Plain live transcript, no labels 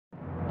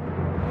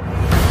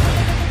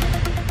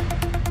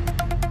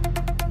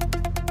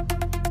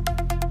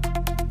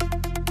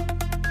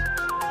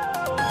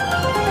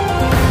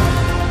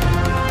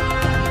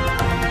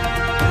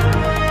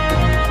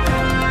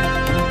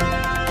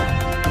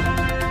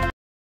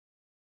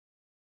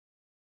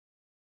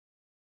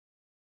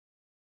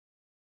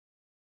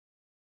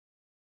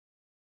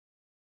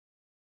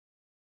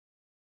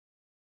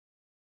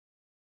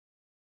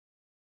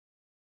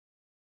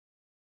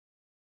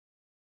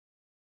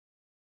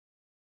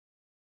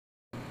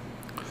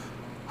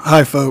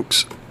Hi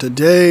folks,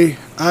 today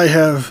I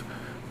have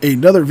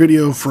another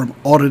video from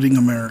Auditing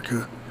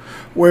America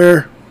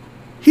where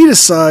he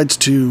decides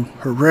to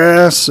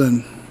harass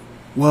and,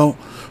 well,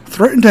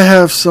 threaten to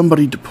have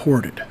somebody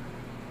deported.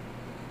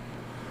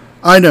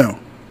 I know,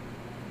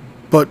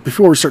 but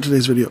before we start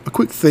today's video, a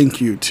quick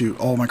thank you to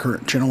all my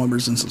current channel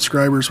members and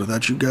subscribers.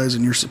 Without you guys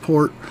and your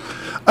support,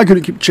 I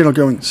couldn't keep the channel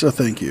going, so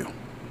thank you.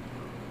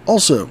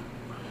 Also,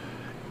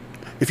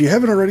 if you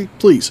haven't already,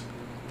 please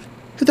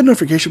hit the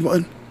notification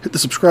button, hit the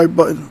subscribe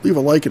button, leave a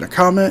like and a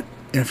comment,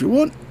 and if you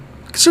want,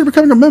 consider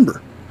becoming a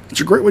member.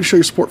 It's a great way to show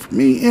your support for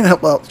me and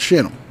help out the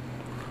channel.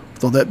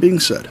 With all that being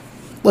said,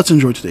 let's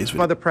enjoy today's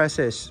video. The press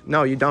is.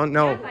 No, you don't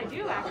know. Yes, I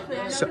do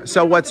actually.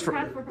 So what's for?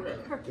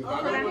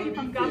 Prevent you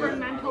from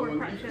governmental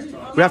repression.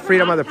 We have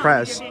freedom of the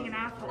press. You're being an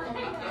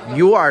asshole.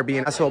 You are being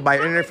an asshole by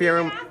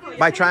interfering,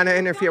 by trying to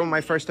interfere with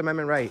my First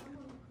Amendment right.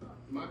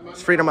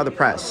 It's freedom of the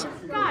press.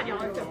 God,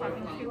 y'all are so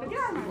fucking stupid. Get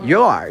out of my way.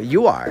 You are.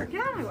 You are.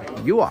 Get out of my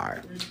way. You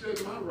are.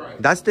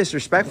 That's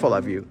disrespectful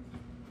of you.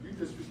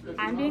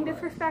 I'm being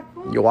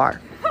disrespectful. You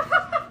are.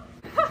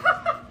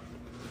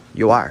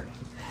 You are.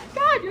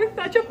 God, you're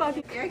such a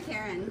fucking. You're a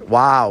Karen.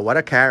 Wow, what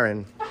a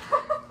Karen.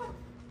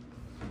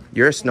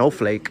 You're a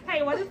snowflake.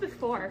 Hey, what is this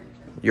for?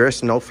 You're a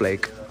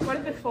snowflake. What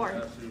is this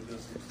for?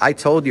 I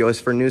told you it's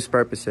for news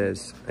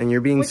purposes, and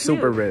you're being Which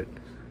super news? rude.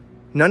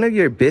 None of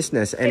your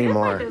business It is my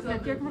anymore.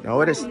 business. You're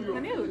No, it is. reporting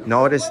the news.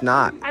 No, it is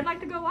not. I'd like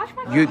to go watch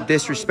my. You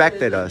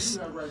disrespected us.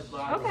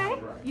 Okay.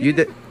 You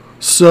did.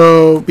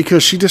 So,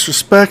 because she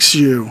disrespects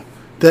you,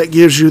 that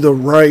gives you the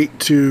right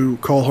to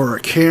call her a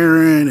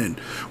Karen, and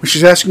when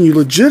she's asking you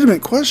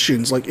legitimate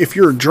questions, like if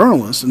you're a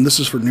journalist, and this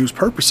is for news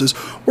purposes,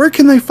 where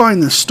can they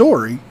find this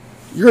story?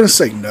 You're going to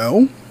say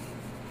no.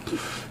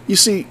 You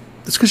see,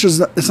 it's because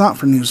it's not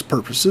for news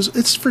purposes.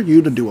 It's for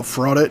you to do a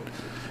fraudit,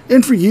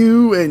 and for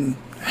you and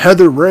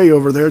Heather Ray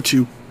over there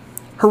to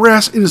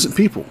harass innocent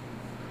people.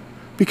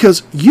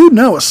 Because you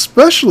know,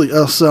 especially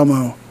El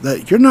Selmo,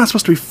 that you're not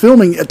supposed to be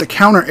filming at the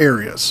counter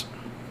areas.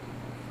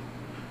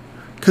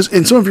 Because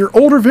in some of your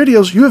older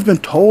videos, you have been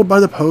told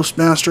by the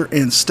postmaster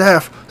and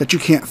staff that you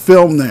can't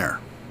film there.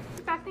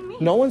 Disrespecting me.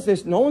 No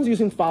one's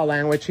using foul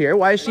language here.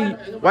 Why is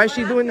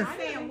she doing that?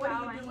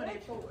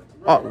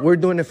 Oh, we're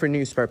doing it for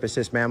news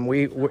purposes, ma'am.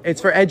 It's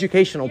for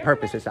educational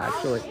purposes,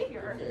 actually.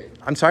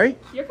 I'm sorry?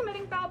 You're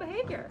committing foul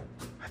behavior.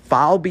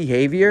 Foul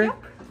behavior?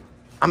 Yep.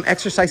 I'm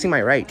exercising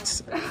my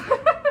rights.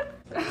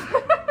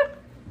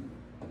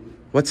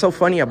 What's so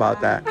funny about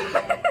that?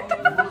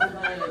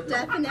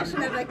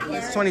 Definition of a Karen.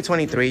 It's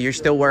 2023. You're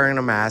still wearing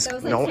a mask.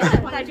 No.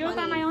 I do it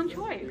by my own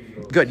choice.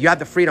 Good. You have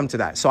the freedom to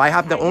that. So I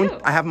have do.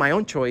 I have my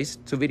own choice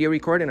to video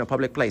record in a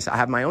public place. I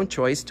have my own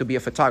choice to be a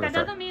That photographer.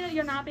 doesn't mean that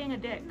you're not being a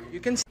dick. You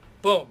can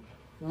Boom.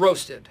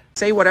 Roasted.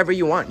 say whatever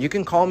you want. You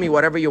can call me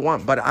whatever you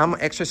want, but I'm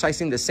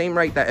exercising the same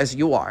right that as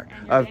you are.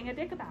 And you're being a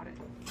dick about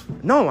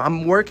it. No,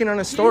 I'm working on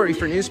a story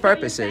for news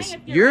purposes.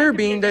 You're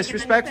being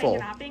disrespectful.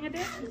 You're not being a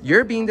dick?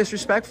 You're being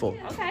disrespectful.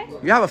 Okay.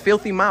 You have a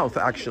filthy mouth,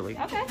 actually.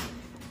 Okay.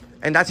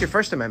 And that's your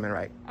First Amendment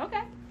right.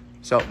 Okay.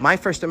 So my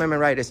First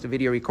Amendment right is to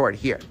video record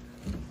here.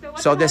 What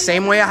So hell the are you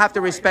same trying way to I have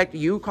to record? respect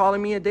you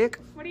calling me a dick,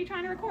 What are you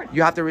trying to record?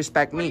 you have to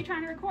respect What are you me.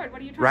 trying to record?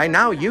 What are you trying Right to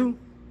now, report on? you.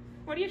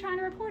 What are you trying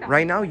to report on?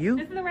 Right now, you.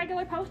 This is a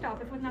regular post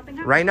office with nothing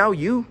happening. Right now,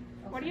 you.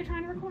 What are you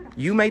trying to record on?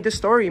 You made the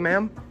story,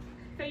 ma'am.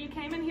 So you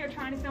came in here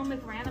trying to film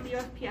this random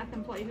USPS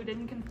employee who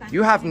didn't consent.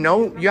 You have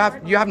no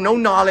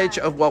knowledge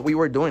of what we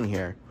were doing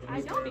here.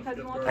 I don't because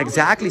you won't.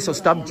 Exactly. So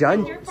stop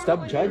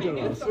judging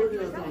us.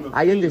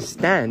 I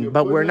understand,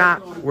 but we're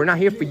not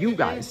here for you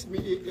guys.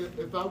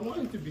 If I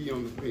wanted to be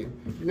on the film,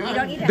 You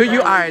don't need to Do you?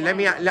 have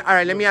All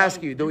right. Let me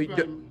ask you.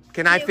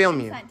 Can I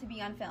film you? consent to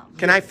be on film.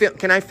 Can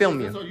I film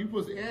that's you? all you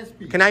supposed to ask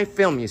people. Can I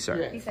film you,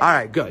 sir? Yes. All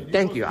right. Good.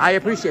 Thank you. I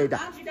appreciate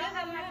that. You don't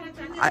have my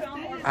consent to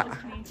film or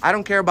post me. I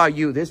don't care about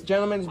you. This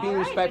gentleman is being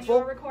All right, then respectful,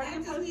 you're recording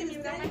and posting.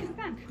 You got my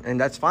consent. and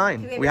that's Do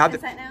fine. we We have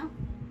have your the. consent now?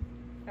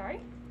 Sorry?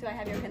 Do I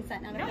have your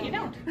consent now? to No, film you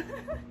don't.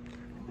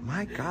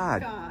 My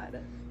God. God.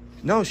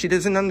 No, she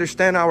doesn't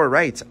understand our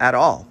rights at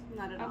all.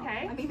 Not at all.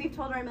 Okay. I mean, we've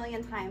told her a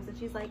million times, and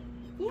she's like,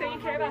 So yeah, you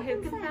care about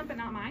his consent but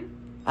not mine?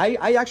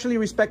 I actually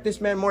respect this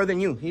man more than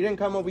you. He didn't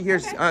come over here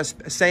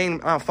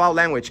saying foul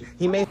language.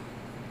 He made.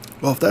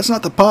 Well, if that's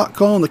not the pot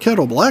calling the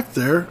kettle black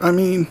there, I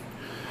mean,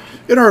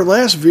 in our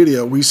last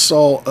video we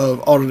saw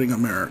of Auditing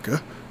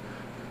America,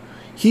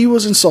 he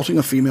was insulting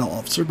a female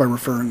officer by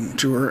referring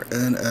to her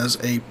as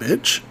a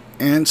bitch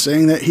and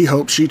saying that he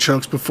hopes she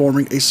chokes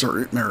performing a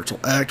certain marital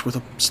act with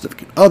a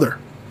significant other.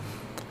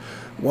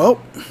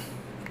 Well,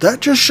 that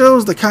just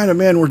shows the kind of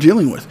man we're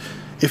dealing with.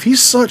 If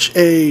he's such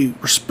a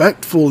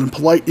respectful and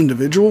polite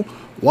individual,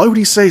 why would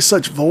he say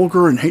such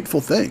vulgar and hateful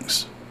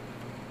things?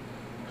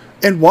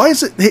 And why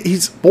is it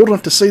he's bold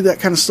enough to say that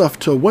kind of stuff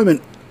to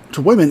women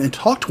and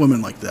talk to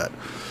women like that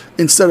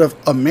instead of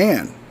a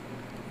man?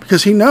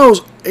 Because he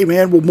knows a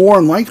man will more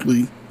than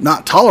likely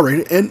not tolerate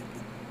it and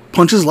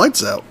punch his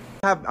lights out.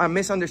 Have a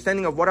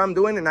misunderstanding of what I'm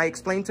doing, and I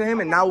explained to him,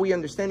 and now we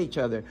understand each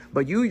other.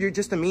 But you're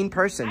just a mean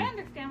person. I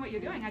understand what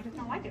you're doing. I just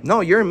don't like it.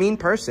 No, you're a mean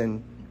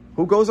person.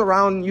 Who goes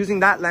around using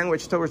that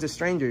language towards a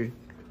stranger?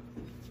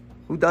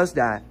 Who does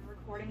that?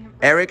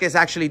 Eric is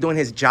actually doing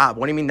his job.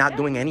 What do you mean not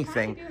doing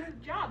anything? He's trying to do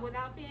his job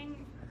without being.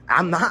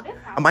 I'm not.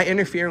 Am I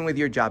interfering with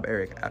your job,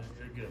 Eric?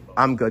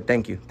 I'm good.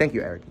 Thank you. Thank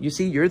you, Eric. You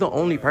see, you're the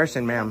only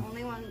person, ma'am.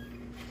 Only one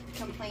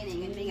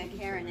complaining and being a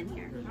Karen in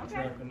here.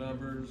 Okay.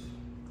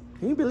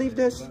 Can you believe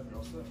this?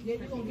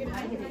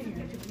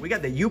 We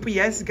got the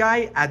UPS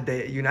guy at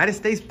the United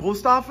States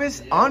Post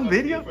Office on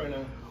video.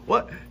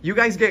 What? You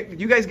guys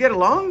get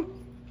along?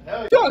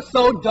 You're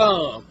so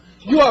dumb.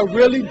 You are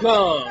really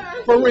dumb.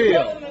 For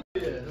real.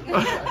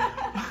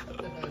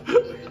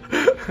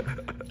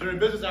 During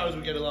business hours,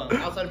 we get along.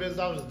 Outside of business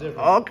hours, it's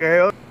different.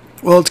 Okay.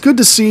 Well, it's good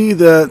to see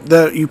that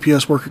that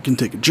UPS worker can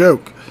take a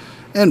joke.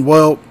 And,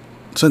 well,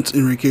 since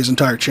Enrique's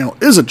entire channel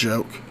is a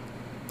joke,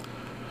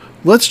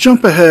 let's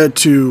jump ahead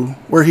to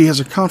where he has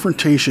a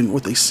confrontation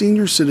with a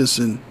senior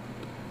citizen,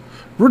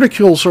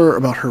 ridicules her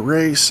about her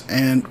race,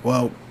 and,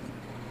 well,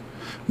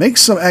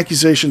 makes some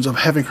accusations of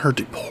having her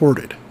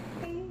deported.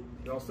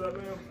 Y'all set,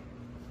 ma'am?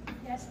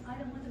 Yes, I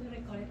don't want to be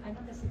recorded. I'm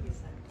not a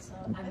citizen, so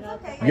I'm not.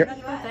 Okay.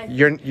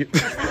 You're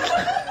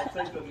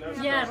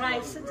Yeah,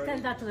 right. Tell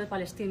that to the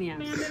Palestinians.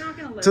 Man, they're not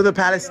gonna to the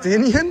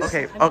Palestinians?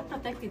 Okay. I'm not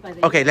protected by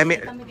the Okay, US. let me- I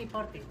can be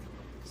deported.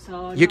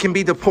 So You can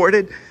be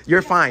deported.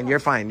 You're fine. You're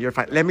fine. You're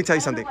fine. Let me tell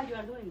you something. what you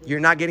are doing. You're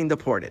not getting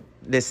deported.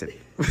 Listen.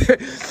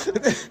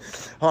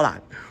 Hold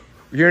on.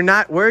 You're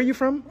not. Where are you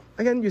from?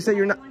 Again, you said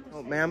you're not.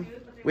 Oh, ma'am.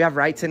 We have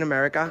rights in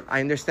America. I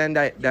understand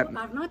that. You are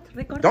not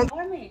recording. Don't-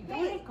 Record me.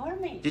 Don't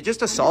record me. You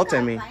just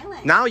assaulted me.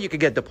 Now you could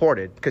get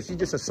deported because you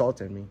just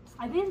assaulted me.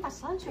 I didn't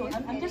assault you.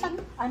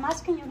 I'm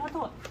asking you not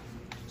to.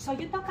 So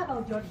you talk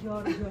about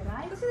your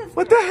rights.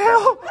 What the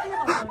hell? Talking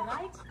about your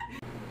rights.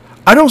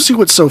 I don't see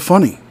what's so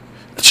funny.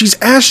 She's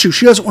asked you.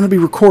 She doesn't want to be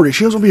recorded.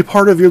 She doesn't want to be a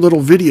part of your little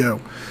video.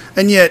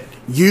 And yet,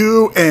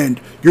 you and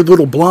your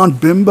little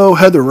blonde bimbo,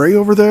 Heather Ray,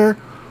 over there,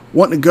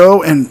 wanting to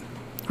go and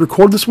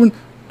record this one.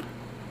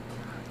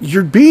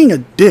 You're being a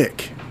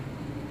dick.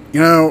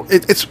 You know,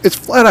 it's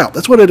flat out.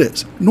 That's what it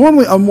is.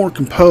 Normally, I'm more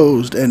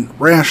composed and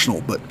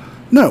rational, but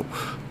no.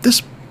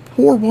 This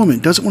poor woman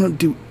doesn't want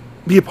to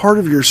be a part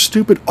of your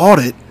stupid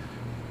audit,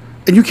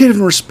 and you can't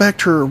even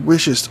respect her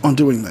wishes on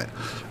doing that.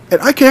 And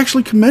I can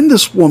actually commend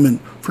this woman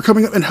for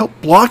coming up and help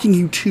blocking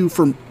you two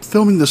from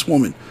filming this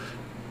woman.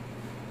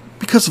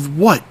 Because of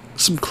what?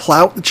 Some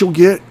clout that you'll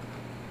get?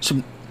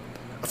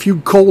 A few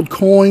gold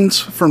coins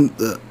from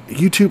the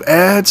YouTube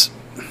ads?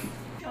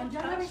 You're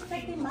not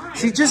respecting mine.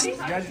 She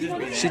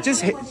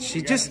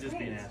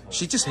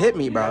just hit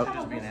me, bro.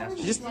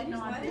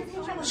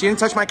 She didn't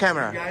touch my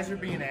camera. You guys are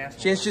being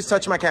assholes. She didn't just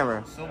touch my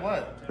camera. So what?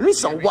 What do you mean,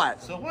 so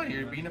what? So what?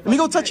 You're being a Let me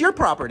go fucking touch dick. your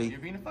property. You're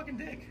being a fucking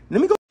dick.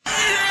 Let me go.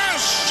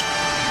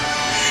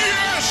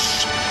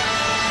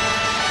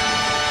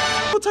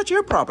 Go touch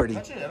your property.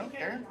 That's it. I don't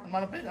care. I'm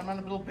not a bitch. I'm not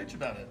a little bitch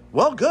about it.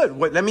 Well, good.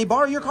 Wait, let me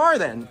borrow your car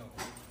then.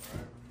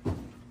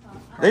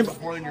 It's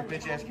more than your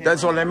bitch ass camera.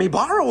 That's what. Let me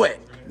borrow it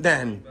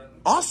then.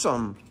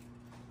 Awesome.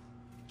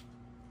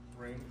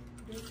 Ring.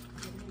 Yep.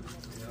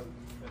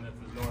 And if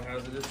it's going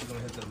hazardous, you're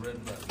going to hit the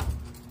red button.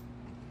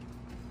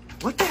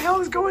 What the hell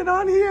is going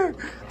on here?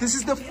 This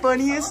is the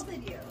funniest.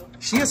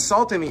 She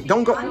assaulted me.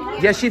 Don't go.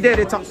 Yes, she did.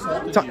 It's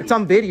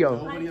on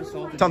video.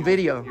 It's on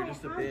video. You're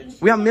just a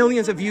bitch. We have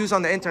millions of views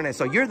on the internet,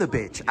 so you're the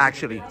bitch,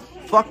 actually.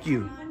 Fuck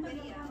you.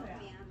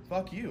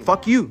 Fuck you.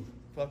 Fuck you.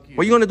 Fuck you.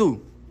 What are you gonna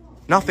do?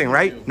 Nothing,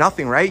 right?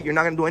 Nothing, right? You're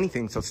not gonna do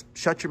anything, so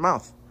shut your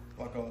mouth.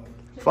 Fuck off.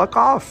 Fuck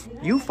off.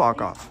 You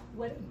fuck off.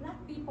 With black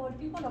people,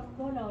 people of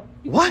color.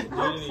 people What? with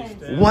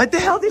accents. What the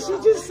hell did she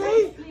just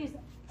say? Please.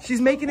 She's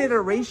making it a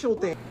racial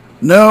thing.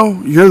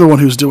 No, you're the one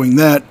who's doing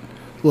that.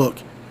 Look,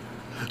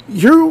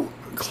 you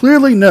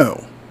clearly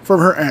know from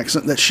her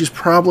accent that she's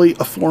probably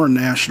a foreign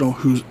national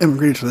who's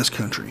immigrated to this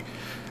country.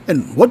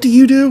 And what do?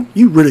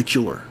 You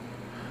ridicule her.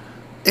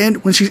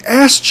 And when she's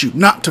asked you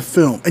not to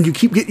film and you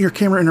keep getting your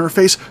camera in her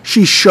face,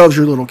 she shoves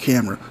your little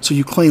camera. So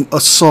you claim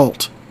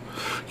assault.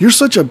 You're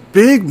such a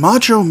big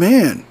macho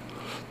man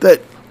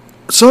that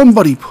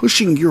somebody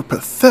pushing your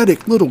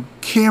pathetic little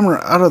camera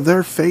out of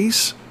their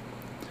face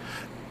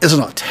is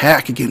an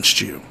attack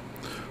against you.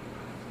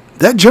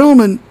 That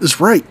gentleman is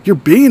right. You're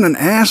being an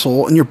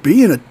asshole and you're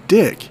being a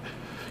dick.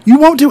 You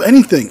won't do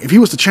anything if he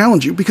was to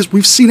challenge you because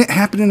we've seen it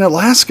happen in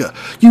Alaska.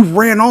 You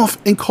ran off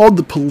and called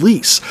the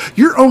police.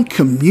 Your own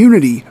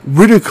community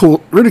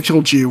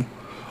ridiculed you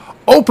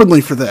openly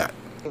for that.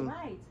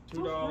 Right.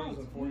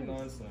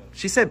 $2.49.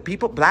 She said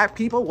people, black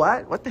people,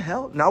 what? What the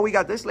hell? Now we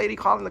got this lady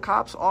calling the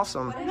cops.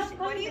 Awesome.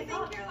 What do you think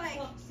you're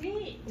like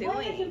See, doing? why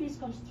are you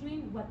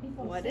misconstruing what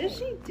people What say? is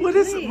she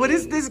doing? What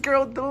is this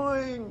girl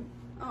doing?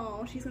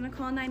 Oh, she's gonna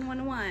call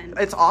 911.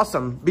 It's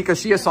awesome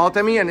because she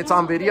assaulted me and it's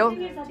on video. The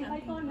thing is that if I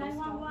call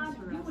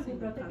 911, you will be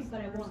protected by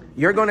a woman.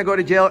 You're going to go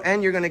to jail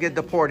and you're going to get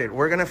deported.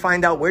 We're going to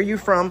find out where you're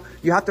from.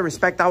 You have to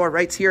respect our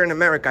rights here in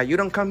America. You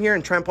don't come here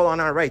and trample on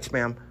our rights,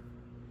 ma'am.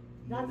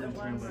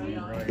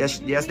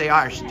 Yes, they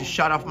are. Just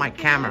shut off my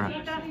camera.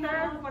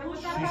 What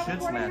was that? She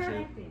should smash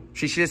it.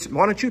 She just,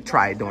 why don't you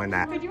try doing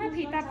that? Could you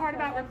repeat that part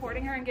about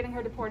reporting her and getting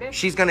her deported?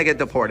 She's gonna get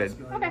deported.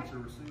 Okay.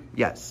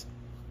 Yes.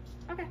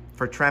 Okay.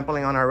 For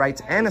trampling on our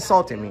rights and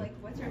assaulting me.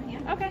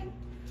 Okay.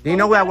 Do you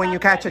know that when you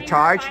catch a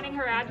charge?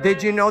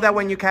 Did you know that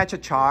when you catch a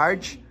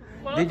charge?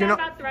 Did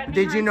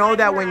you know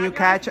that when you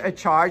catch a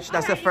charge,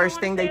 that's the first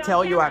thing they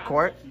tell you at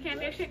court? Can't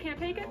take shit, can't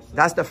take it?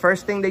 That's the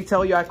first thing they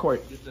tell you at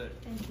court.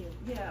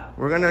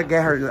 We're gonna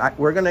get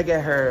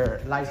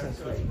her license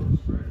plate.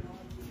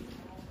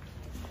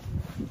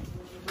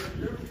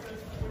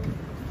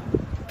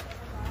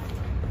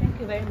 Thank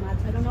you very much.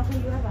 I don't know who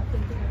you are, but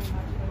thank you very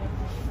much.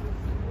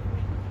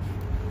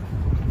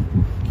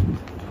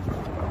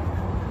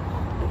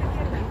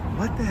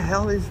 What the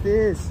hell is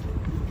this?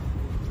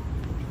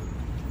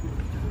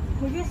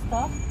 Will you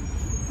stop?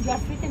 You are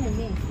threatening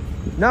me.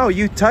 No,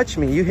 you touched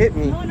me. You hit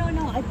me. No, no,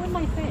 no. I put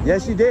my face.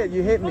 Yes, you did.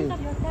 You hit me. In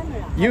front of your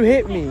camera. You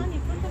hit me. In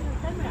front of your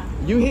camera.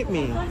 You hit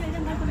me. I'm sorry,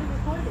 I'm not gonna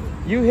record it.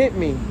 You hit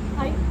me.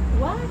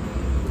 What?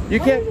 You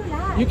Why can't. do you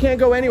lie? You can't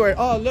go anywhere.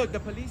 Oh, look, the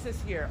police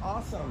is here.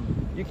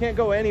 Awesome. You can't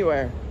go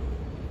anywhere.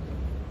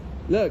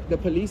 Look, the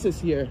police is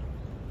here.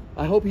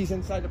 I hope he's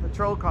inside the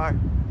patrol car,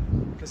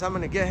 because I'm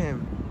gonna get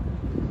him.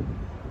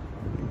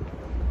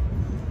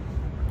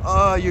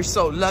 Oh, you're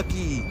so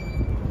lucky.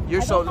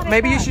 You're so.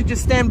 Maybe you should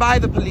just stand by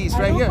the police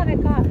right here. I don't have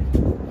a car.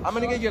 I'm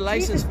gonna get your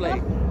license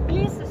plate.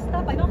 Please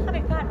stop. I don't have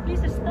a car.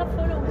 Please stop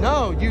following.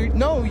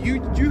 No,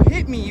 you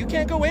hit me. You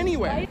can't go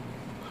anywhere.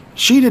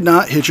 She did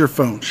not hit your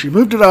phone. She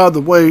moved it out of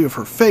the way of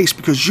her face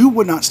because you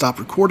would not stop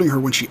recording her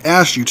when she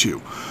asked you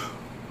to.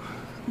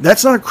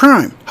 That's not a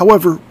crime.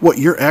 However, what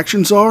your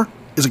actions are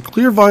is a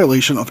clear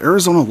violation of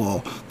Arizona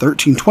Law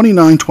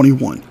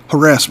 1329/21,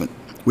 harassment,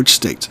 which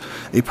states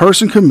a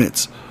person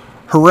commits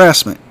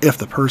harassment if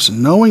the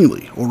person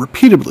knowingly or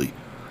repeatedly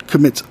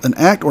commits an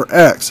act or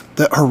acts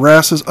that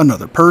harasses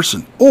another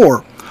person,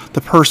 or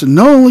the person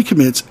knowingly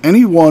commits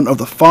any one of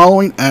the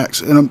following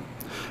acts in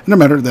a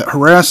manner that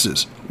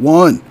harasses.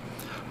 1.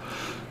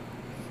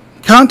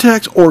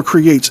 Contacts or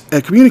creates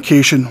a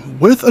communication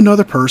with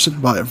another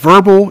person by a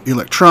verbal,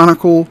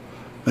 electronical,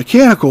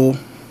 mechanical,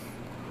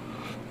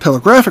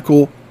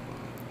 telegraphical,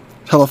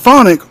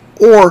 telephonic,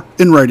 or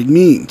in writing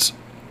means.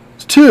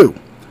 2.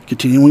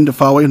 Continuing to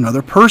follow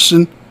another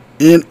person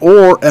in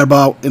or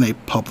about in a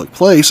public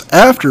place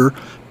after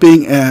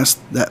being asked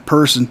that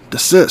person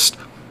desist.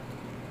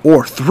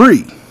 Or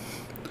 3.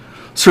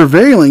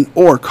 Surveilling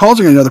or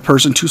causing another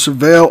person to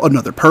surveil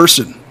another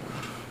person.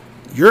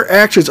 Your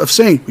actions of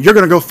saying you're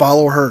going to go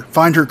follow her,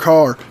 find her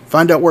car,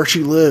 find out where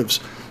she lives,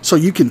 so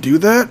you can do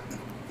that,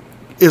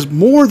 is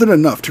more than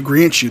enough to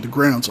grant you the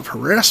grounds of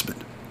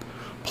harassment.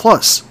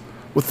 Plus,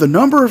 with the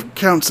number of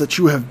counts that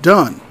you have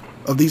done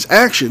of these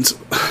actions,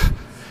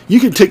 you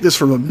can take this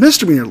from a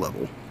misdemeanor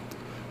level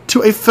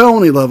to a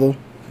felony level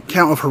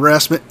count of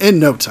harassment in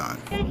no time.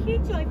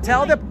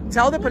 Tell the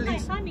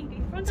police.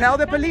 Tell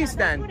the police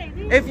then.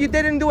 If you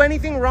didn't do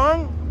anything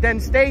wrong, then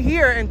stay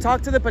here and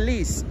talk to the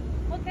police.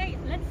 Okay,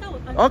 let's go.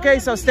 Okay,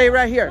 so stay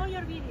right here.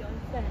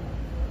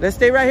 Let's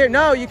stay right here.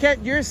 No, you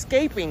can't. You're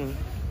escaping.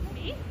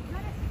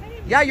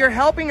 Yeah, you're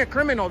helping a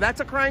criminal.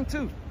 That's a crime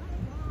too.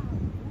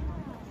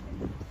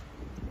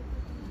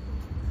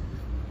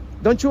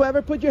 Don't you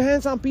ever put your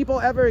hands on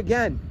people ever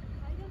again.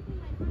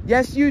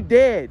 Yes, you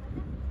did.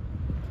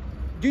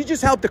 You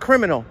just helped the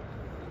criminal.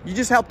 You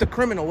just helped the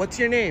criminal. What's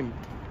your name?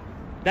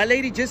 That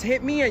lady just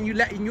hit me and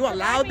you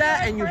allowed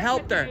that and you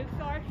helped her.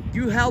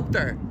 You helped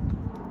her.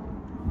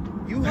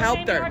 You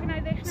helped her.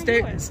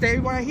 Stay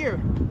right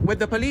here with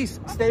the police.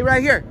 Stay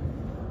right here.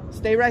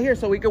 Stay right here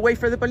so we can wait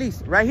for the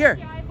police. Right here.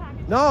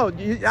 No,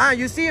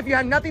 you see, if you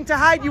had nothing to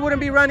hide, you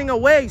wouldn't be running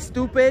away,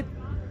 stupid.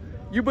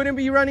 You wouldn't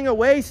be running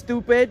away,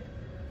 stupid.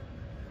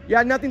 You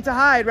had nothing to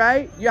hide,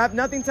 right? You have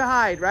nothing to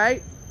hide,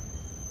 right?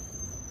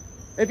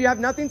 If you have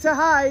nothing to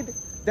hide,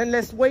 then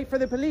let's wait for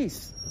the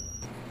police.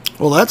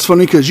 Well, that's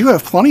funny because you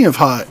have plenty of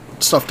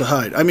stuff to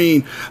hide. I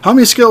mean, how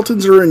many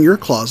skeletons are in your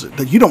closet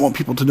that you don't want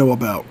people to know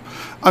about?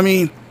 I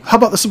mean, how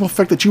about the simple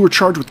fact that you were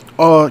charged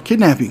with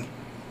kidnapping?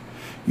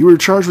 You were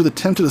charged with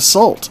attempted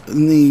assault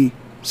in the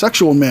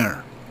sexual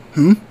manner.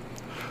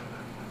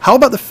 How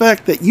about the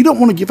fact that you don't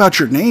want to give out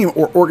your name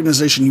or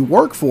organization you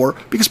work for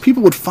because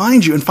people would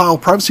find you and file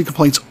privacy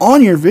complaints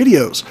on your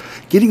videos,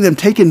 getting them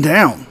taken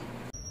down?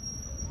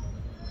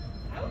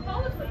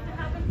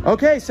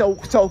 Okay, so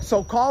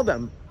call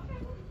them.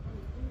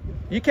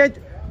 You can't.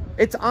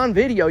 It's on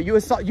video. You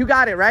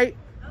got it, right?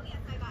 Oh, yes,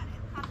 I got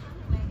it. Pop on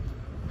the way.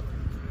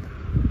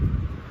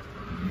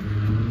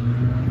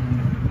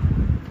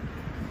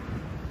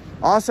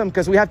 Awesome,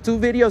 because we have two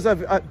videos of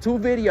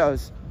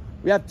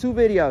We have two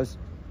videos.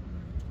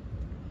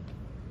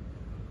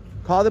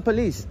 Call the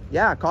police.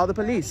 Yeah, call the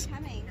police.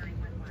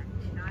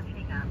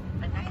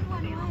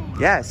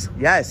 Yes,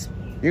 yes.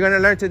 You're gonna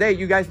learn today.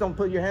 You guys don't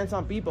put your hands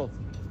on people.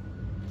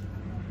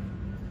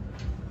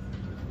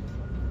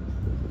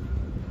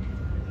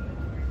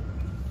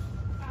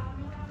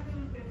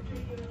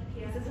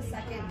 This is the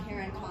second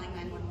Karen calling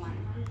 911.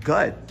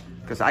 Good,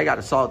 because I got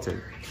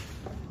assaulted.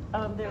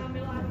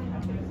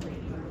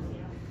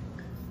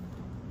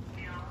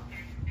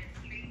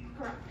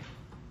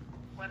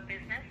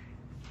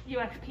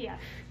 USPS.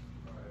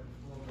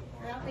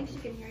 I don't think she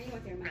can hear you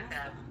with your mask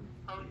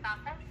on. Post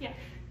office? Yes.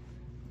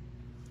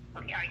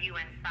 Okay, are you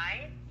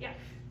inside? Yes.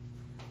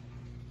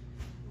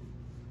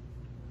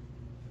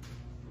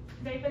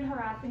 They've been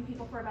harassing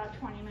people for about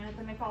 20 minutes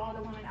and they follow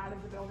the woman out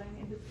of the building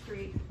into the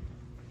street.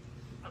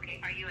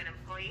 Okay, are you an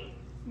employee?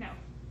 No.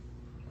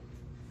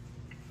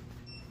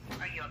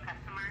 Are you a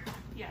customer?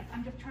 Yes,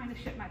 I'm just trying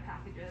to ship my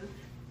packages.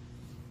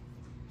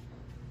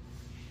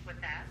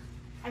 What's that?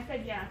 I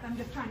said yes, I'm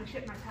just trying to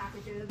ship my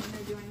packages and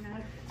they're doing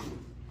this.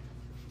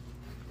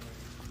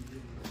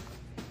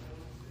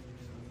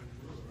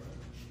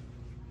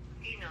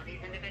 Do you know these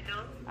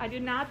individuals? I do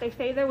not. They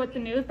say they're with the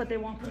news, but they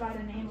won't provide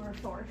a name or a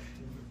source.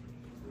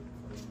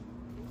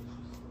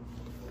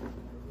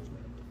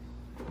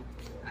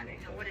 I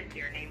don't know. What is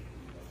your name?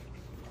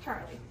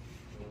 Charlie.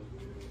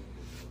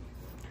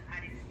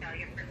 How do you spell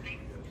your first name?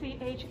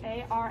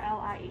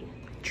 C-H-A-R-L-I-E.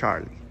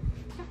 Charlie.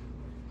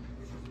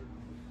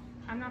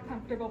 I'm not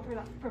comfortable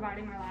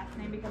providing my last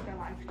name because they're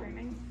live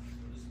streaming.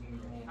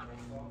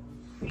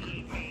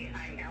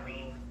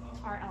 C-H-A-I-L-E.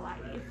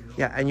 R-L-I-E.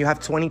 Yeah, and you have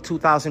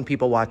 22,000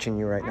 people watching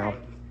you right now.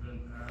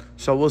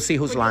 So we'll see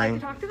who's Would you lying.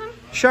 like to talk to them?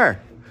 Sure.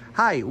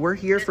 Hi, we're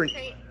here for...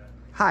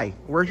 Hi,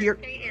 we're here...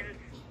 Stay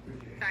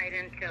inside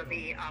until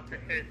the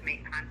officers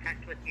make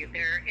contact with you.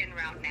 They're en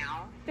route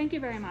now. Thank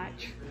you very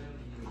much.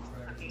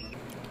 Okay.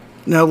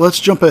 Now let's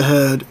jump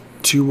ahead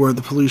to where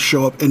the police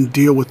show up and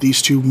deal with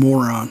these two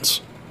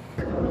morons.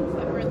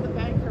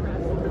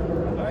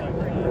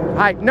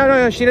 Hi.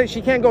 No,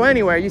 she can't go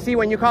anywhere. You see,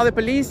 when you call the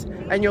police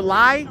and you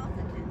lie,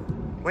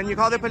 when you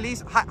call the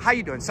police... How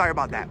you doing? Sorry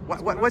about that.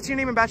 What's your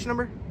name and badge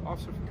number?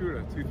 Officer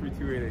Fukuda,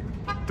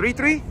 23288.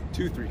 33?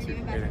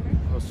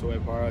 23288.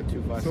 Josue Barra,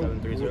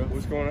 25730.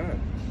 What's going on?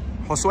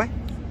 Josue?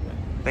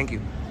 Thank you.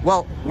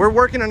 Well, we're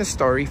working on a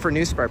story for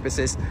news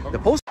purposes. The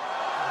post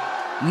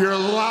You're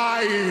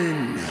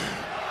lying.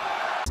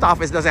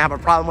 office doesn't have a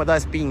problem with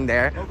us being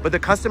there, but the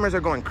customers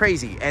are going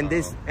crazy. And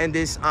this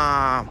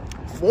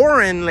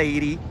foreign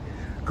lady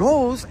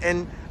goes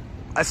and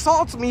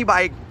assaults me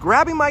by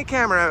grabbing my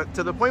camera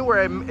to the point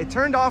where it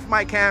turned off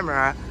my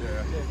camera.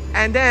 Yeah.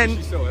 And then... Is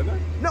she still in there?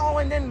 No,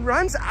 and then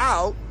runs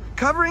out,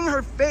 covering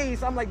her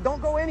face. I'm like,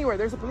 don't go anywhere.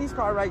 There's a police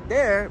car right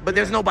there, but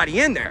there's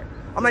nobody in there.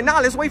 I'm like, nah,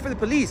 let's wait for the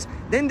police.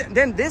 Then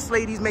this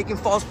lady's making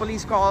false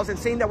police calls and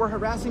saying that we're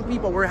harassing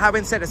people. We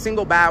haven't said a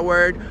single bad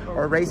word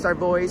or raised our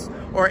voice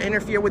or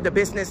interfere with the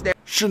business there.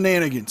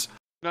 Shenanigans.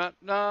 No.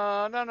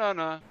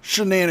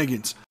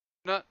 Shenanigans.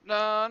 No.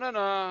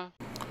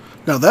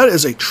 Now that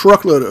is a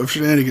truckload of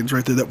shenanigans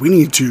right there that we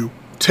need to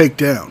take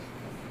down.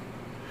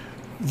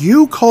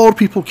 You called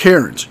people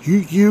Karens. You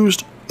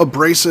used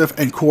abrasive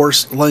and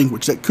coarse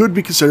language that could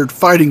be considered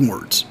fighting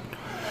words.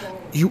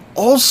 You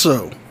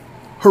also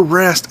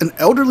harassed an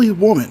elderly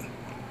woman,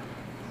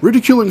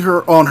 ridiculing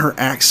her on her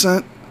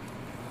accent.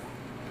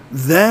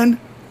 Then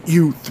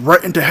you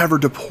threatened to have her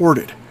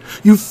deported.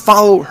 You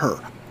followed her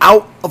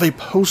out of a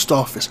post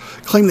office,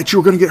 claimed that you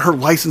were going to get her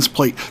license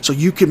plate so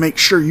you can make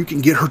sure you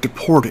can get her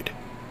deported.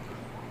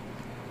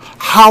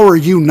 How are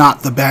you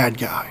not the bad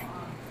guy?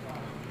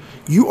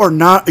 You are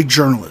not a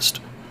journalist.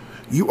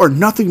 You are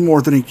nothing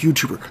more than a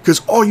YouTuber,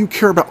 because all you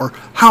care about are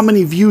how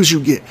many views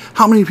you get,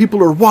 how many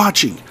people are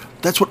watching.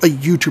 That's what a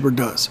YouTuber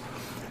does.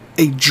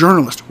 A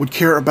journalist would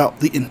care about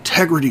the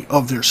integrity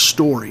of their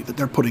story that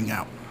they're putting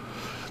out.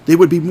 They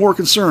would be more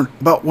concerned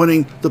about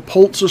winning the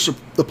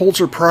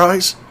Pulitzer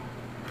Prize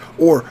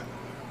or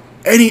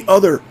any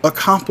other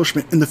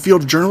accomplishment in the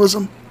field of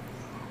journalism.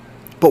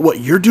 But what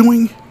you're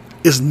doing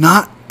is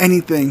not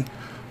anything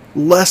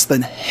less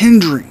than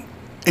hindering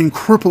and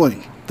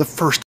crippling the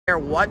first There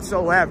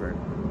whatsoever.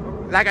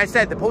 Like I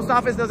said, the post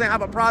office doesn't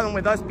have a problem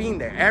with us being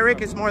there.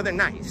 Eric is more than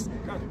nice.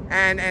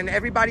 And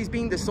everybody's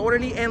being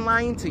disorderly and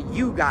lying to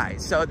you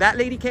guys. So that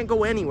lady can't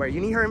go anywhere. You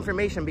need her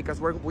information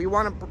because we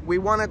want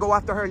to go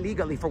after her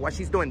legally for what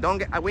she's doing.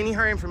 We need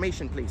her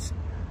information, please.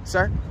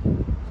 Sir?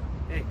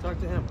 Hey, talk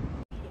to him.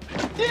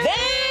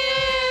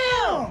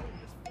 Damn!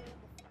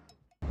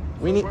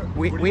 We need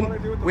What do you want to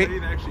do with the lady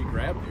that actually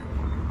grabbed you?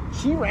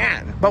 She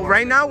ran. But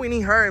right now we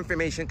need her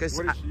information because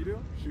What did she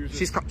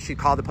do? she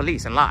called the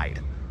police and lied.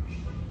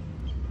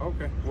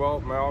 Okay.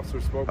 Well, my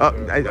officer spoke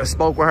with her. I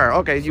spoke with her.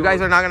 Okay, you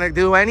guys are not going to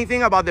do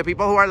anything about the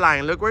people who are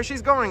lying. Look where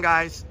she's going,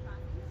 guys.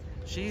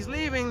 She's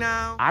leaving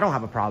now. I don't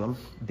have a problem.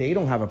 They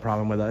don't have a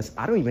problem with us.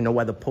 I don't even know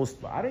where the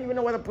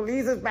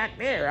police is back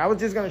there. I was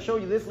just going to show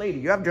you this lady.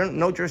 You have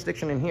no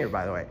jurisdiction in here,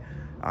 by the way.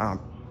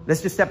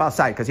 Let's just step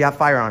outside because you have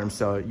firearms,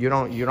 so you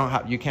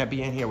can't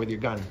be in here with your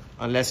gun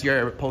unless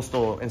you're a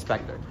postal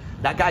inspector.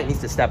 That guy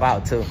needs to step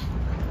out too.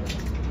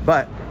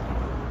 But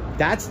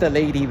that's the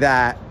lady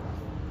that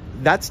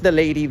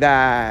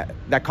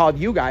called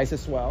you guys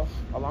as well,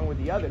 along with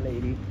the other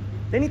lady.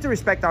 They need to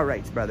respect our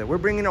rights, brother. We're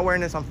bringing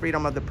awareness on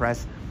freedom of the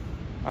press.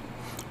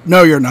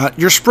 No, you're not.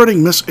 You're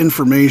spreading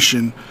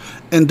misinformation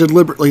and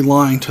deliberately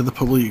lying to the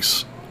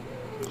police.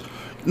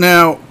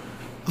 Now,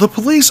 the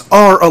police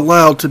are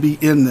allowed to be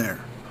in there.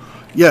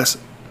 Yes,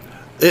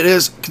 it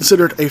is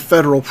considered a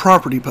federal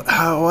property, but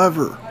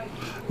however,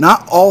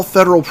 not all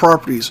federal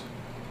properties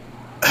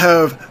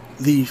have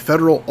the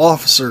federal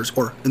officers,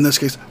 or in this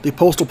case, the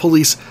postal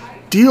police,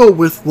 deal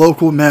with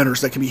local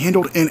matters that can be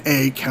handled in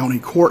a county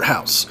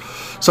courthouse,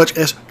 such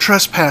as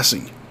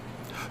trespassing.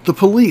 The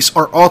police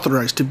are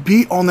authorized to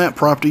be on that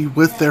property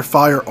with their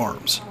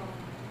firearms.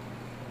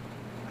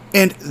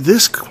 And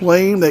this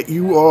claim that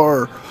you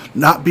are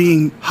not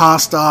being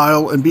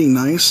hostile and being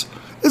nice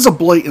is a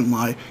blatant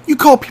lie. You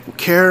call people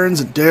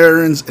Karens and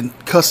Darrens and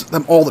cuss at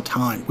them all the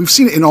time. We've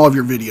seen it in all of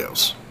your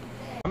videos.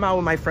 I'm out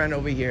with my friend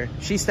over here.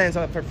 She stands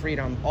up for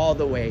freedom all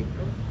the way.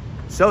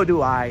 So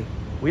do I.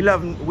 We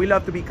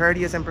love to be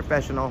courteous and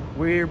professional.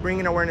 We're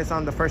bringing awareness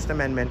on the First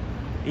Amendment.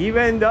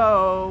 Even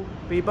though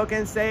people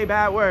can say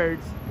bad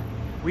words,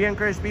 we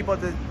encourage people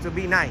to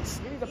be nice.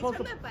 He's from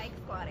the bike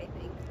squad, I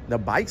think. The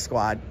bike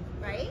squad?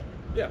 Right?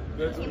 Yeah.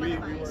 That's He what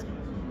must have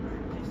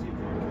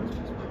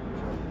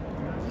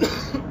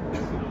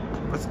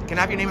lied. Can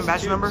I have your name and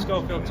badge number?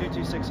 Schofield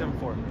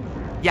 22674.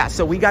 Yeah,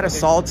 so we got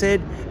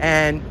assaulted,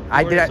 and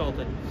I did.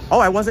 Assaulted. Oh,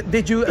 I wasn't.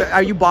 Did you?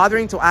 Are you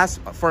bothering to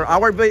ask for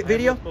our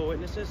video? Multiple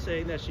witnesses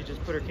saying that she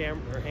just put her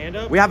hand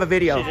up. We have a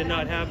video. She did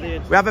not have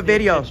the. We have a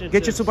video. intention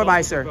Get to your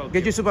supervisor. provoke Get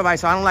you. your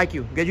supervisor. I don't like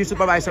you. Get your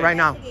supervisor right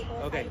now.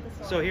 Okay.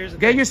 So here's the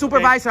Get thing, your okay?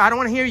 supervisor. I don't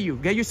want to hear you.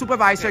 Get your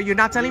supervisor. Okay. You're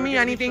not telling You me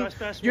are getting anything.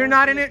 trespass You're warrants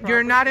not for in this it. You're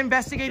property. not So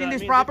investigating that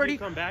this means if property. you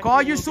come back,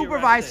 Call you your will be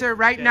supervisor arrested,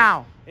 right okay?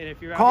 now. And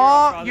if you're out here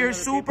Call bothering your other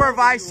people, you will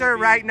supervisor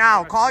be right now.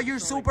 arrested Call your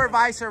disorderly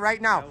supervisor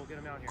right now. I will get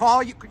him out here.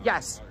 Call you.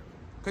 Yes.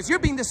 Because you're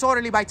being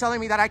disorderly by telling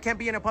me that I can't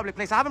be in a public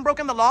place. I haven't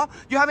broken the law.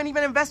 You haven't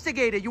even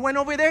investigated. You went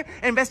over there,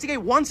 investigate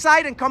one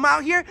side, and come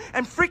out here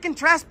and freaking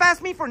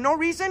trespass me for no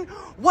reason?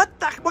 What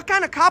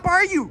kind of cop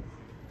are you?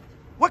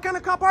 What kind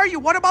of cop are you?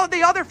 What about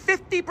the other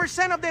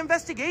 50% of the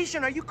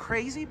investigation? Are you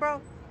crazy,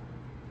 bro?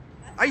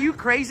 Are you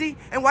crazy?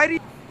 And why do you...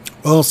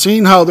 Well,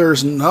 seeing how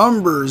there's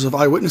numbers of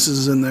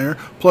eyewitnesses in there,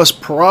 plus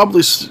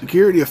probably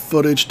security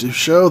footage to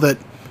show that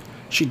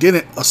she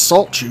didn't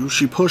assault you,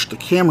 she pushed the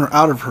camera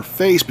out of her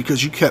face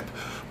because you kept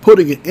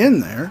putting it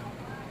in there,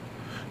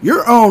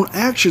 your own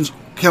actions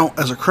count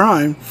as a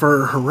crime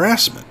for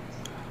harassment.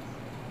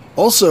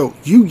 Also,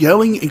 you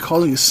yelling and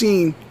causing a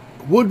scene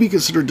would be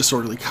considered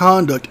disorderly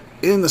conduct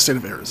in the state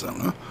of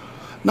Arizona.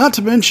 Not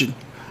to mention,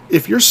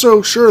 if you're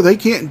so sure they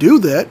can't do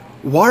that,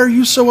 why are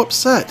you so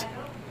upset?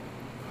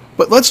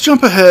 But let's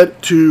jump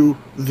ahead to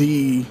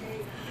the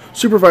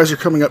supervisor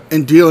coming up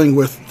and dealing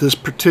with this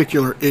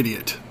particular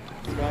idiot.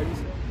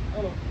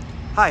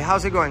 Hi,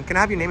 how's it going? Can I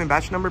have your name and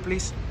badge number,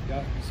 please?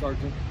 Yeah,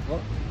 Sergeant.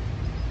 What?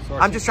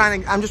 Sergeant.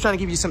 I'm just trying to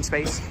give you some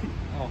space.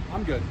 Oh,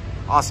 I'm good.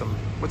 Awesome.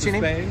 What's your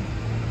name? Spain,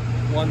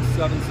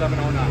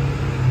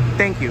 17709.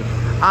 Thank you.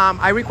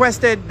 I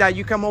requested that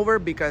you come over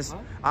because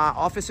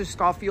Officer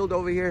Schofield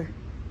over here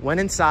went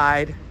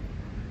inside,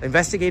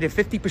 investigated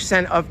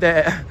 50%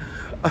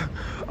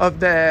 of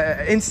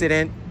the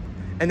incident,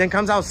 and then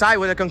comes outside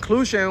with a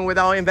conclusion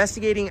without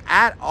investigating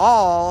at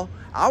all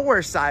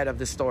our side of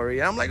the story.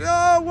 And I'm like,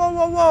 oh,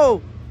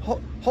 whoa.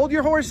 Hold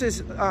your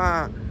horses.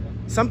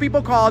 Some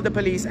people called the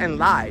police and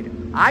lied.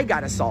 I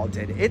got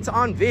assaulted. It's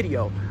on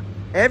video.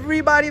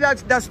 Everybody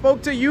that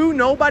spoke to you,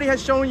 nobody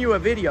has shown you a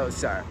video,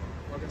 sir.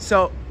 Okay.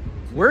 So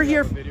we're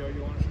here. Video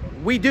you want to show?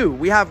 We do.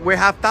 We have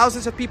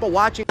thousands of people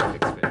watching.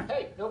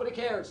 Hey, nobody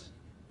cares.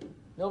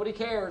 Nobody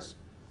cares.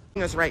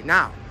 Us right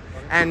now.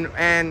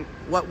 And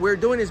what we're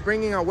doing is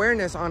bringing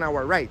awareness on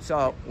our rights.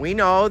 So we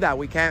know that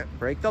we can't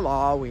break the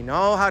law. We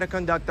know how to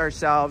conduct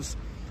ourselves.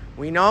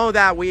 We know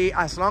that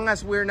as long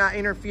as we're not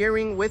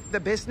interfering with the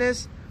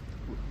business,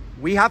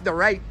 we have the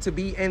right to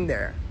be in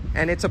there.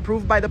 And it's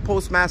approved by the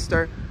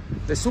postmaster.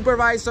 The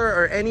supervisor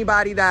or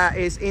anybody that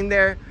is in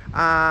there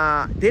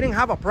didn't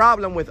have a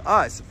problem with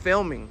us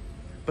filming.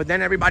 But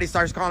then everybody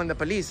starts calling the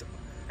police.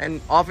 And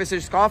Officer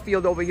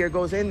Schofield over here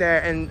goes in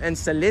there and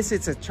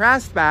solicits a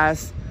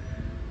trespass,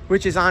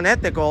 which is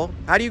unethical.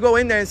 How do you go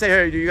in there and say,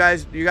 hey, do you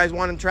guys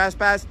want to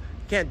trespass?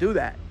 Can't do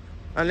that.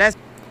 Unless...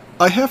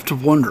 I have to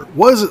wonder,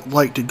 what is it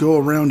like to go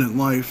around in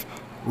life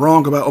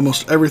wrong about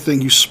almost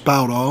everything you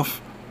spout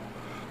off?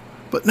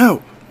 But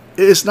no,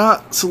 it's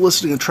not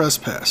soliciting a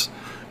trespass.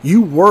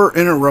 You were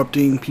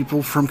interrupting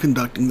people from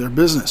conducting their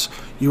business.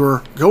 You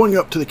were going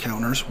up to the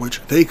counters,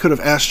 which they could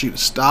have asked you to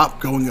stop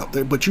going up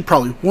there, but you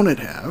probably wouldn't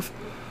have.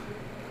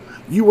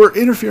 You were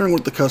interfering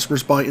with the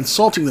customers by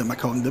insulting them, by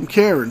calling them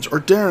Karens or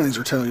Darrens,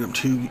 or telling them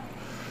to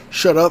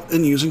shut up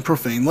and using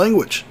profane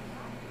language.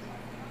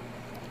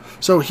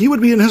 So he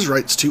would be in his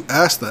rights to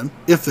ask them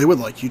if they would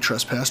like you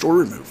trespassed or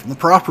removed from the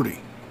property.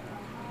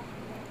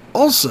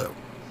 Also,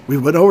 we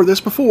went over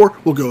this before,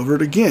 we'll go over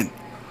it again.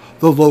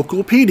 The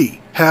local PD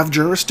have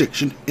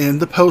jurisdiction in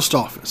the post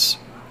office.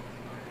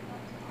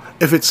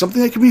 If it's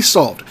something that can be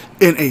solved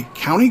in a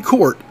county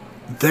court,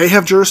 they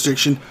have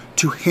jurisdiction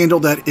to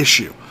handle that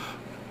issue.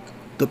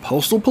 The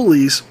postal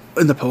police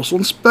and the postal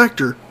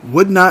inspector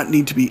would not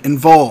need to be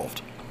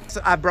involved.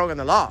 I've broken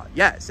the law.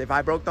 Yes, if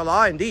I broke the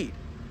law, indeed.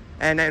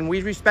 And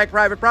we respect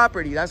private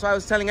property. That's why I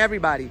was telling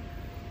everybody.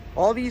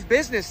 All these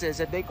businesses,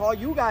 if they call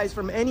you guys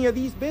from any of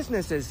these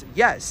businesses,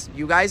 yes,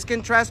 you guys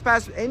can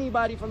trespass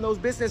anybody from those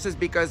businesses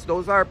because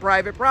those are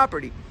private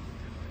property.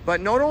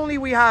 But not only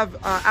we have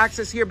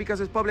access here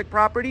because it's public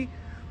property,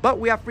 but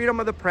we have freedom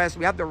of the press.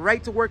 We have the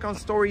right to work on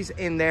stories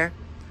in there.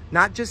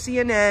 Not just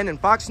CNN and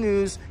Fox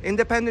News.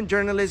 Independent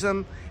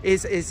journalism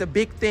is a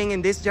big thing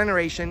in this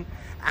generation.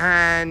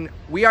 And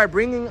we are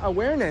bringing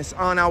awareness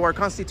on our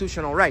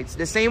constitutional rights.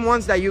 The same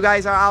ones that you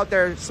guys are out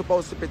there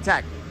supposed to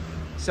protect.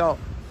 So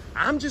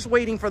I'm just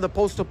waiting for the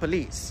postal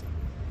police.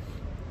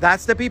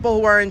 That's the people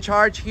who are in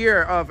charge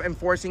here of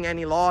enforcing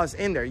any laws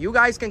in there. You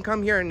guys can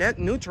come here and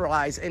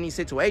neutralize any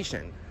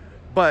situation.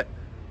 But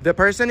the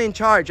person in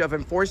charge of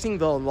enforcing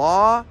the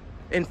law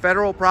in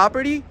federal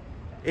property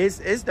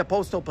is the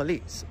postal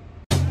police.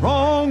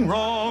 Wrong,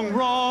 wrong,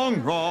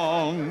 wrong,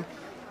 wrong.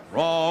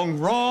 Wrong,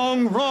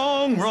 wrong,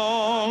 wrong,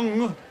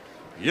 wrong.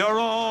 You're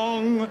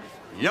wrong,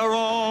 you're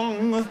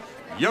wrong,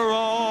 you're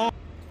wrong.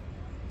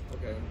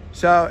 Okay.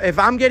 So if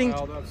I'm getting...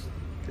 Well, that's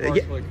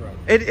partially correct.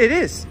 It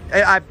is.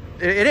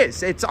 It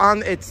is. It's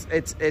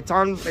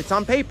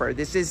on paper.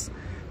 This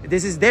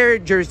is their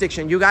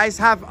jurisdiction. You guys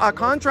have a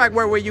contract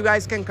where you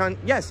guys can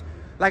yes,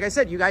 like I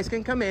said, you guys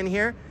can come in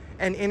here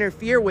and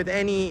interfere with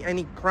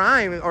any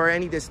crime or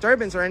any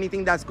disturbance or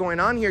anything that's going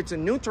on here to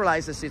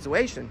neutralize the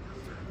situation.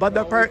 But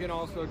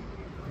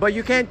but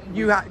you can't.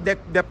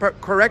 The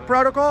correct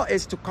protocol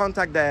is to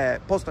contact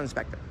the postal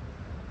inspector.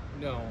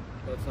 No,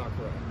 that's not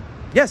correct.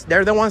 Yes,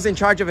 they're the ones in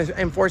charge of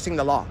enforcing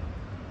the law.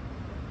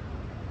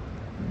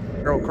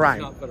 Federal crime.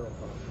 It's not federal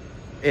crime.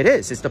 It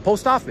is. It's the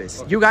post office.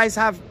 Okay. You guys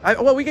have...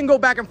 well, we can go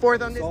back and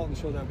forth on this. And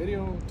show that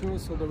video to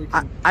us so that we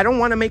can... I don't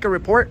want to make a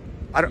report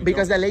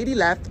because the lady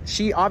left.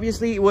 She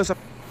obviously was...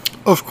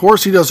 Of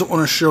course he doesn't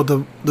want to show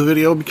the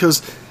video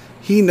because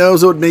he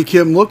knows it would make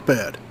him look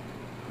bad.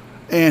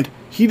 And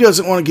he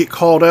doesn't want to get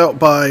called out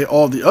by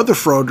all the other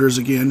frauditors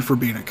again for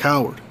being a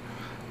coward.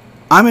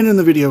 I'm in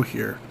the video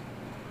here.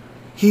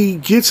 He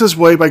gets his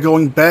way by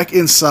going back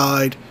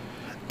inside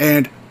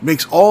and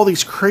makes all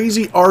these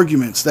crazy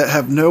arguments that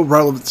have no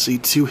relevancy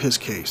to his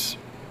case.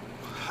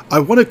 I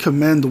want to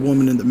commend the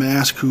woman in the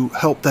mask who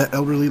helped that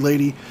elderly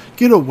lady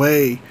get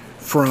away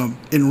from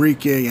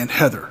Enrique and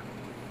Heather.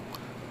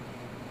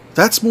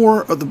 That's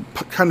more of the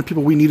kind of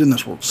people we need in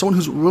this world. Someone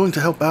who's willing to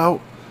help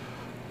out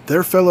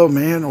their fellow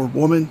man or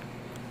woman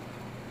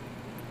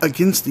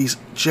against these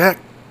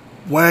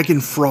jack-wagon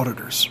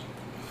frauditors.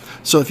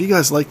 So if you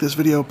guys like this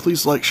video,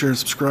 please like, share, and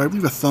subscribe.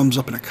 Leave a thumbs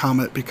up and a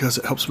comment because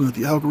it helps me with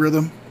the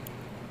algorithm.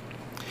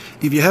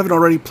 If you haven't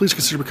already, please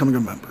consider becoming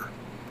a member.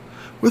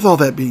 With all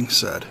that being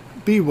said,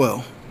 be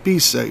well, be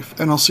safe,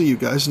 and I'll see you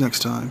guys next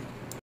time.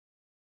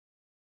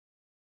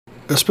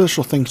 A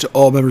special thanks to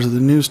all members of the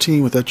news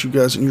team. Without you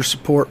guys and your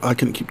support, I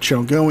couldn't keep the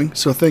channel going,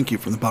 so thank you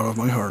from the bottom of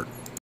my heart.